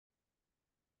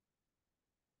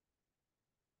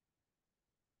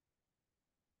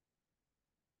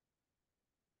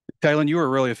Taylen, you were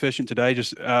really efficient today.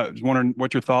 Just was wondering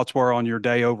what your thoughts were on your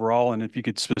day overall, and if you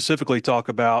could specifically talk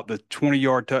about the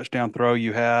 20-yard touchdown throw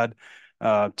you had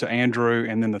to Andrew,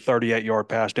 and then the 38-yard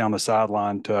pass down the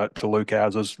sideline to Luke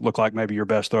has. Those look like maybe your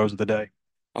best throws of the day.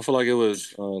 I feel like it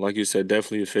was, like you said,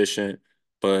 definitely efficient.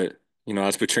 But,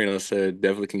 as Petrino said,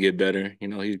 definitely can get better.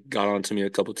 He got on to me a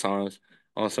couple times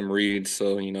on some reads.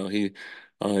 So, he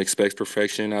expects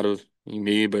perfection out of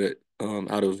me, but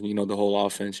out of, the whole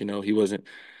offense. I mean,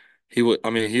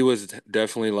 he was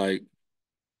definitely like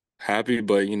happy,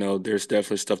 but, there's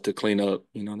definitely stuff to clean up.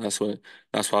 That's what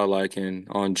I like. And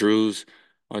on Drew's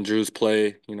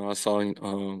play, I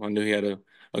knew he had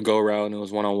a go route and it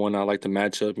was one-on-one. I like the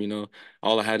matchup.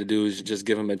 All I had to do is just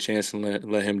give him a chance and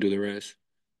let him do the rest.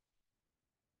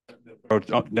 Throw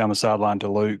down the sideline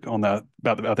to Luke on that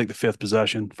about I think the fifth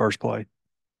possession, first play.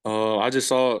 Uh, I just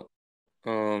saw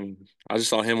um I just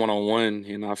saw him one-on-one,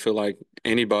 and I feel like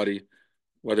anybody,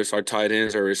 whether it's our tight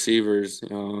ends or receivers,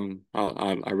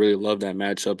 I really love that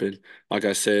matchup. And like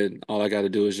I said, all I got to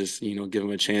do is just give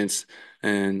him a chance,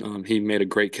 and he made a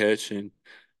great catch and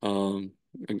um,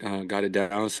 got it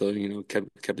down. So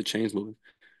kept the chains moving.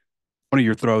 One of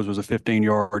your throws was a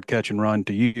 15-yard catch and run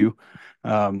to you.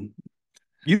 Um,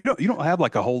 you don't have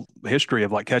like a whole history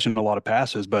of like catching a lot of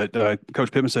passes, but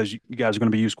Coach Pittman says you guys are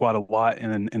going to be used quite a lot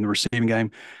in the receiving game.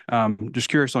 Just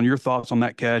curious on your thoughts on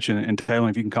that catch, and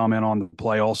Taylor, if you can comment on the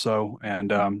play also,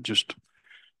 and just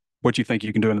what you think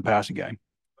you can do in the passing game.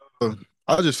 Uh,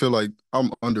 I just feel like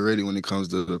I'm underrated when it comes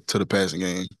to the passing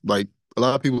game. Like a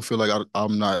lot of people feel like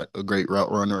I'm not a great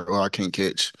route runner or I can't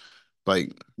catch.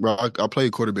 Like, bro, I play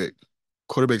quarterback.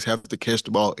 Quarterbacks have to catch the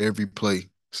ball every play.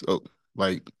 So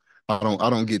like I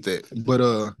don't get that. But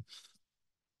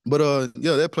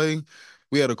yeah, that play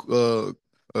we had a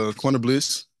corner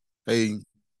blitz. Hey,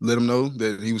 let him know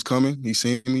that he was coming. He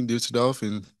seen me, ditched it off,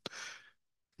 and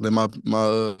let my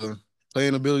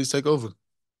playing abilities take over.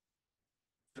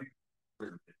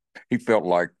 He felt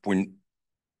like when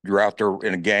you're out there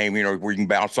in a game, where you can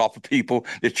bounce off of people,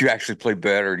 that you actually play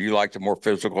better. Do you like the more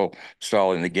physical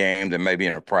style in the game than maybe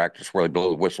in a practice where they blow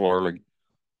the whistle early?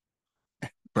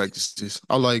 Practices.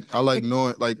 I like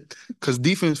knowing like because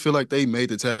defense feel like they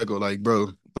made the tackle. Like, bro,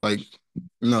 like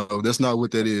no, that's not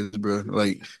what that is, bro.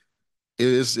 Like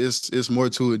it's more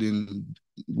to it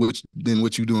than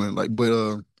what you doing. Like, but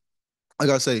like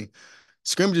I say,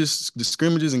 the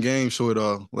scrimmages and games show it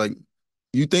all. Like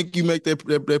you think you make that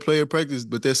play at practice,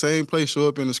 but that same play show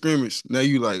up in the scrimmage. Now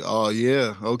you like, oh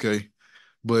yeah, okay.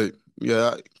 But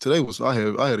yeah, today was I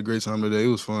had a great time today. It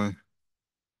was fun.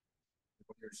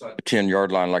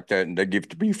 10-yard line like that, and they give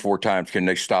it to you four times. Can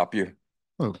they stop you?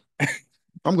 Oh,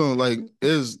 I'm going like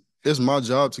it's my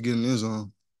job to get in the end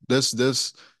zone.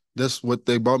 That's what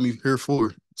they brought me here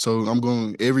for. So I'm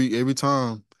going every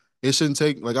time. It shouldn't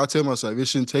take like I tell myself it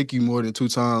shouldn't take you more than two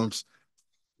times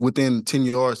within 10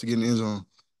 yards to get in the end zone.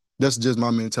 That's just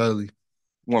my mentality.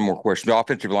 One more question. The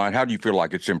offensive line, how do you feel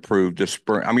like it's improved this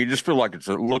spring? I mean, just feel like it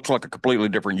looks like a completely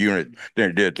different unit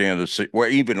than it did at the end of the season, well,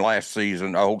 even last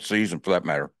season, the whole season for that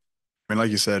matter. I mean,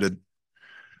 like you said,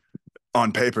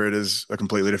 on paper, it is a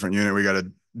completely different unit. We got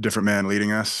a different man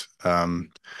leading us.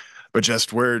 But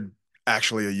just we're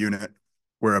actually a unit.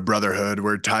 We're a brotherhood.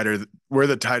 We're tighter. We're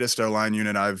the tightest O-line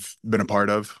unit I've been a part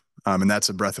of. And that's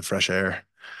a breath of fresh air.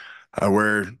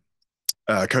 We're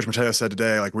Coach Mateo said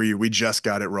today, like we just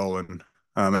got it rolling.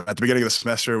 At the beginning of the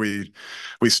semester, we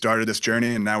started this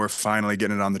journey, and now we're finally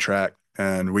getting it on the track.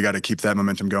 And we got to keep that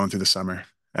momentum going through the summer.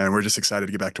 And we're just excited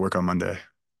to get back to work on Monday.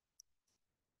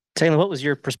 Taylor, what was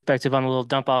your perspective on a little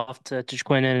dump off to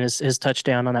Quinn and his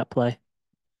touchdown on that play?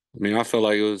 I mean, I felt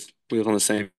like we was on the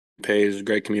same page.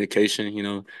 Great communication.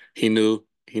 He knew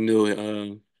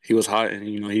he was hot, and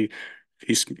he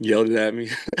yelled it at me,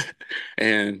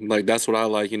 and like that's what I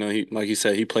like. He like you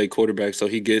said, he played quarterback, so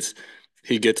he gets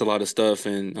a lot of stuff,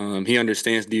 and he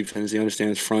understands defense, he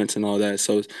understands fronts and all that.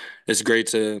 So it's great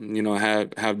to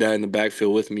have that in the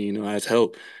backfield with me, as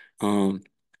help. Um,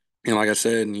 and like I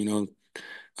said,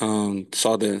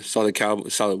 saw the cowboy,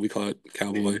 saw that we call it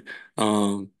cowboy,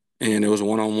 and it was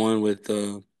one-on-one with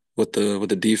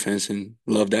the defense, and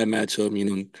love that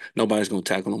matchup. Nobody's gonna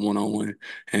tackle him one-on-one,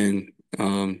 and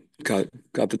got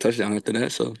the touchdown after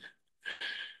that. So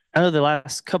I know the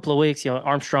last couple of weeks,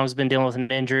 Armstrong's been dealing with an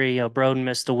injury. Broden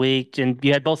missed a week, and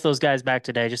you had both those guys back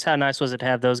today. Just how nice was it to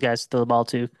have those guys throw the ball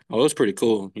too? it was pretty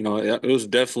cool. It was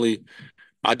definitely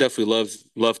I definitely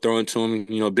love throwing to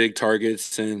them. Big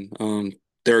targets, and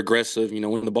they're aggressive.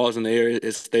 When the ball's in the air,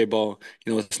 it's their ball.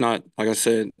 It's not like I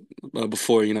said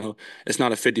before. It's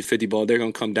not a 50-50 ball. They're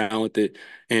gonna come down with it,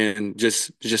 and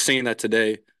just seeing that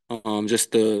today,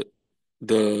 just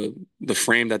the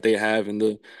frame that they have and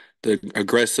the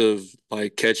aggressive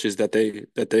like catches that they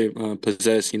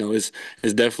possess. You know, is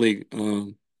definitely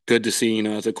good to see. You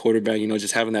know, as a quarterback, you know,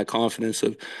 just having that confidence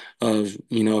of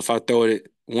you know, if I throw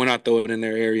it when I throw it in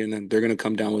their area, and then they're gonna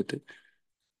come down with it.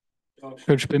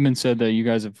 Coach Pittman said that you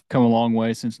guys have come a long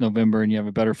way since November and you have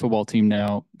a better football team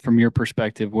now. From your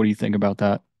perspective, what do you think about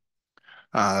that?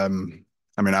 I mean,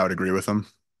 I would agree with him.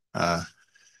 Uh,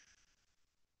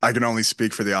 I can only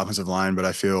speak for the offensive line, but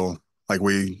I feel like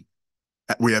we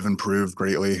have improved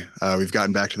greatly. We've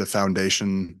gotten back to the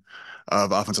foundation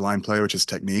of offensive line play, which is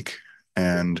technique.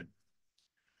 And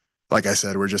like I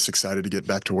said, we're just excited to get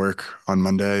back to work on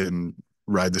Monday and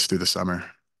ride this through the summer.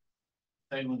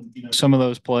 Some of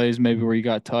those plays, maybe where you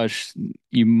got touched,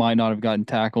 you might not have gotten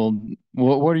tackled.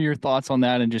 What are your thoughts on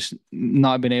that and just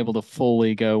not being able to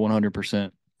fully go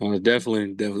 100%?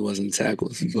 Definitely wasn't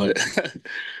tackles, but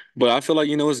but I feel like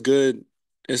you know it's good.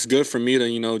 It's good for me to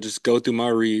you know just go through my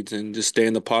reads and just stay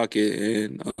in the pocket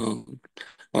and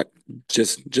like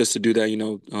just to do that. You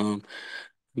know,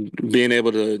 being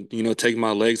able to you know take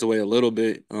my legs away a little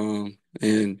bit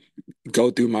and go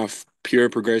through my pure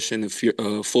progression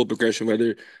and full progression,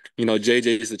 whether you know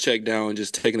JJ is the check down,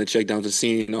 just taking the check down to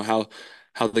seeing you know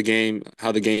how the game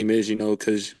is, you know,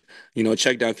 because you know a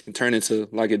check down can turn into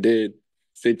like it did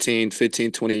 15,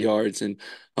 20 yards, and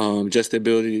just the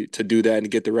ability to do that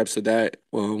and get the reps of that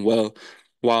well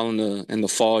while in the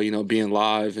fall, you know, being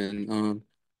live and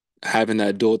having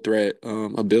that dual threat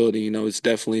ability, you know, it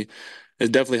definitely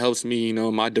helps me, you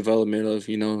know, my development of,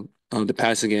 you know, the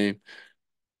passing game.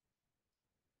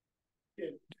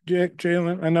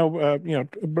 Jalen, I know, you know,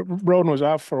 Broden was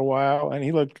out for a while and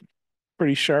he looked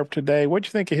pretty sharp today. What'd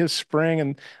you think of his spring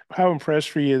and how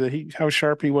impressed were you that how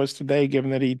sharp he was today,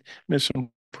 given that he missed some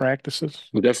practices?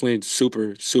 I'm definitely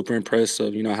super impressed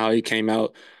of, you know, how he came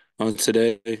out on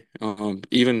today.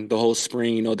 Even the whole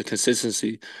spring, you know, the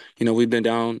consistency. You know, we've been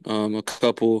down a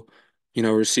couple, you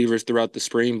know, receivers throughout the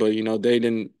spring, but you know,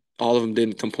 all of them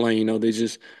didn't complain. You know, they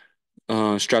just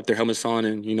strapped their helmets on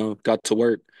and you know got to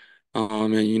work.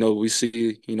 And you know we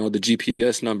see you know the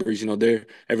GPS numbers. You know they're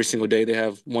every single day they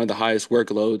have one of the highest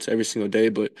workloads every single day.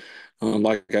 But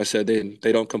like I said,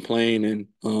 they don't complain. And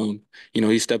you know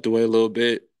he stepped away a little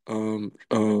bit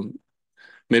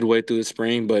midway through the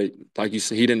spring, but like you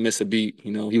said, he didn't miss a beat.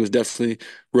 You know he was definitely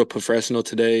real professional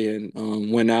today and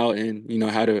went out and you know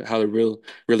had a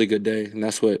really good day. And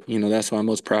that's what you know that's why I'm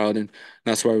most proud and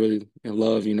that's what I really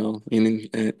love. You know,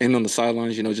 and on the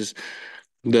sidelines, you know, just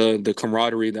the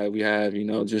camaraderie that we have, you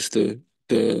know, just the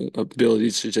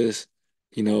ability to just,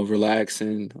 you know, relax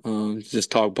and just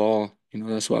talk ball. You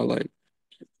know, that's what I like.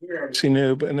 Obviously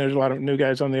new, but and there's a lot of new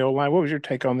guys on the O line. What was your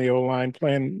take on the O line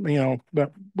playing, you know,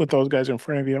 with those guys in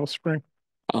front of you all spring?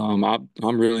 I'm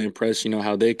really impressed, you know,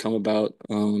 how they come about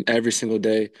every single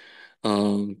day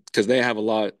because they have a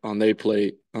lot on their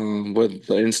plate with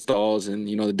the installs and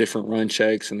you know the different run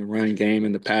checks and the run game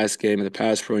and the pass game and the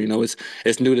pass pro. You know,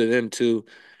 it's new to them too,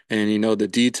 and you know the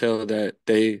detail that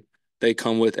they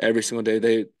come with every single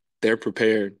day. They're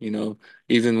prepared. You know,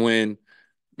 even when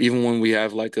even when we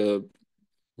have like a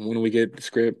when we get the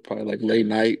script probably like late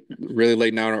night, really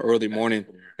late night or early morning,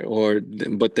 or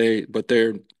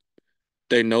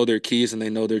they know their keys and they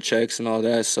know their checks and all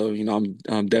that. So, you know,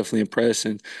 I'm definitely impressed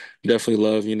and definitely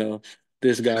love, you know,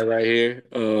 this guy right here.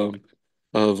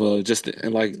 Of just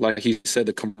and like he said,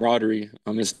 the camaraderie.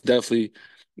 It's definitely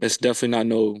not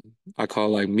no I call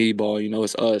it like me ball, you know,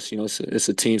 it's us, you know, it's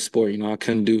a team sport. You know, I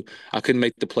couldn't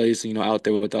make the plays, you know, out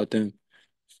there without them.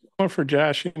 One for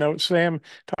Josh, you know, Sam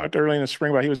talked early in the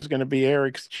spring about he was going to be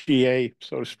Eric's GA,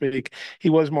 so to speak. He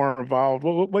was more involved.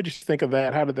 What did you think of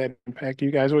that? How did that impact you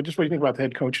guys? What do you think about the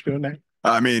head coach doing that?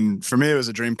 I mean, for me, it was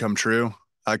a dream come true.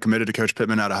 I committed to Coach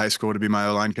Pittman out of high school to be my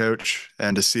O-line coach,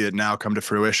 and to see it now come to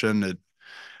fruition, it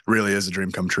really is a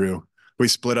dream come true. We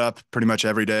split up pretty much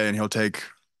every day, and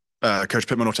Coach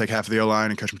Pittman will take half of the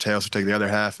O-line, and Coach Mateos will take the other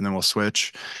half, and then we'll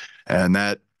switch. And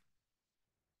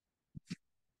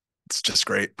it's just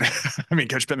great. I mean,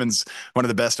 Coach Pittman's one of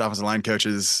the best offensive line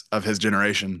coaches of his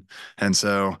generation. And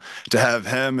so to have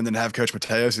him and then have Coach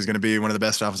Mateos, who's going to be one of the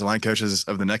best offensive line coaches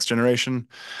of the next generation,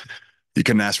 you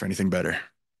couldn't ask for anything better.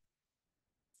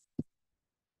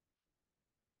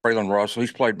 Braylon Russell,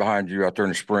 he's played behind you out there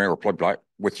in the spring or played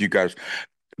with you guys.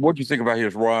 What do you think about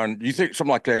his run? Do you think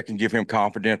something like that can give him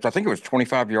confidence? I think it was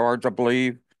 25 yards, I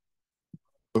believe.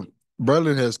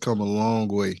 Berlin has come a long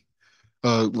way.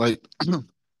 Like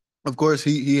of course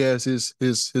he has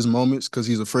his moments because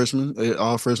he's a freshman.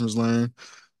 All freshmen learn,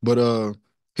 but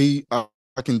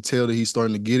I can tell that he's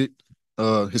starting to get it.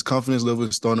 His confidence level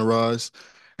is starting to rise,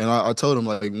 And I told him,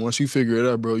 like, once you figure it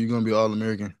out, bro, you're gonna be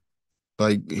All-American.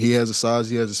 Like, he has the size,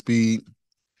 he has the speed.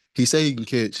 He say he can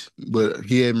catch, but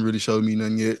he haven't really showed me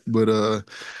nothing yet. But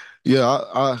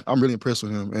yeah, I'm really impressed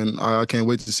with him, and I can't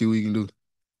wait to see what he can do.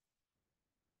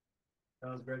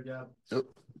 That was a great job. Yep.